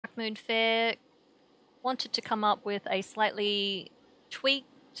Darkmoon Faire wanted to come up with a slightly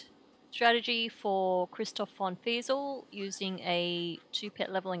tweaked strategy for Christoph VonFeasel using a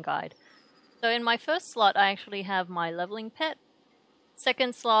 2-pet leveling guide. So in my first slot I actually have my leveling pet.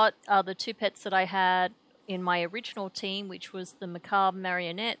 Second slot are the 2 pets that I had in my original team, which was the Macabre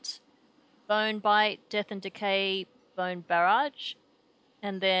Marionette, Bone Bite, Death and Decay, Bone Barrage.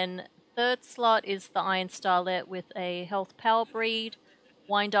 And then third slot is the Iron Starlette with a Health Power Breed,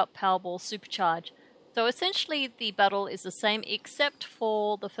 Wind Up Powerball Supercharge. So essentially the battle is the same except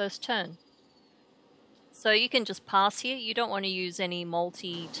for the first turn. So you can just pass here. You don't want to use any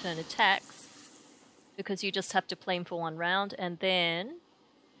multi-turn attacks because you just have to play him for 1 round, and then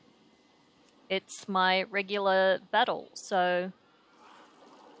it's my regular battle. So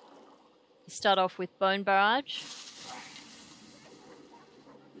you start off with Bone Barrage.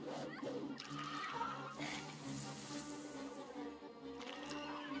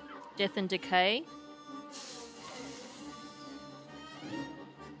 Death and Decay.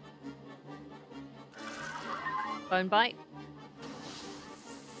 Bone Bite.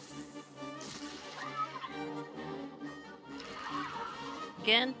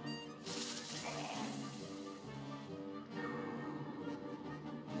 Again.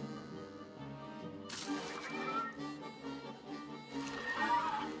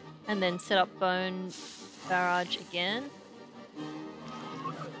 And then set up Bone Barrage again.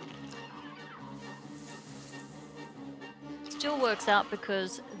 Still works out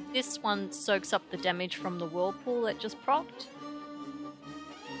because this one soaks up the damage from the whirlpool that just procced.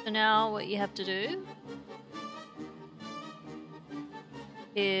 So now what you have to do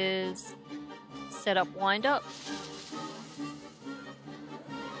is set up Wind Up.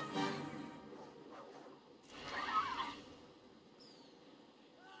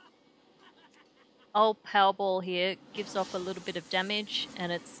 Old Powerball here gives off a little bit of damage,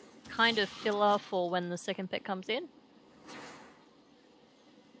 and it's kind of filler for when the second pet comes in.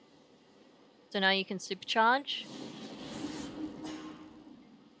 So now you can supercharge.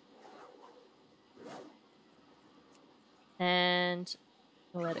 And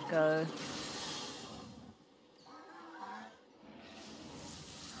we'll let it go.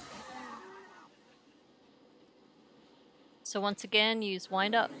 So once again, use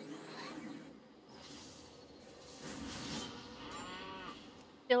Wind Up.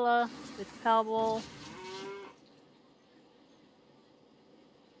 Filler with Powerball.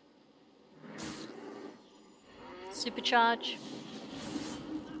 Supercharge.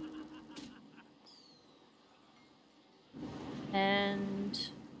 And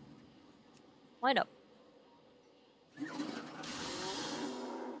Wind Up.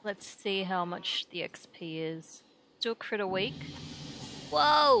 Let's see how much the XP is. Do a crit a week.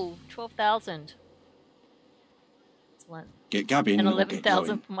 Whoa! 12,000. Excellent. Get Gabby and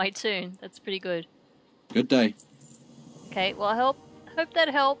 11,000 for my toon. That's pretty good. Good day. Okay, well I hope that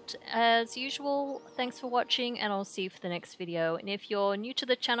helped. As usual, thanks for watching, and I'll see you for the next video. And if you're new to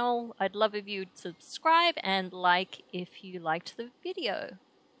the channel, I'd love if you'd subscribe and like if you liked the video.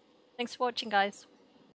 Thanks for watching, guys.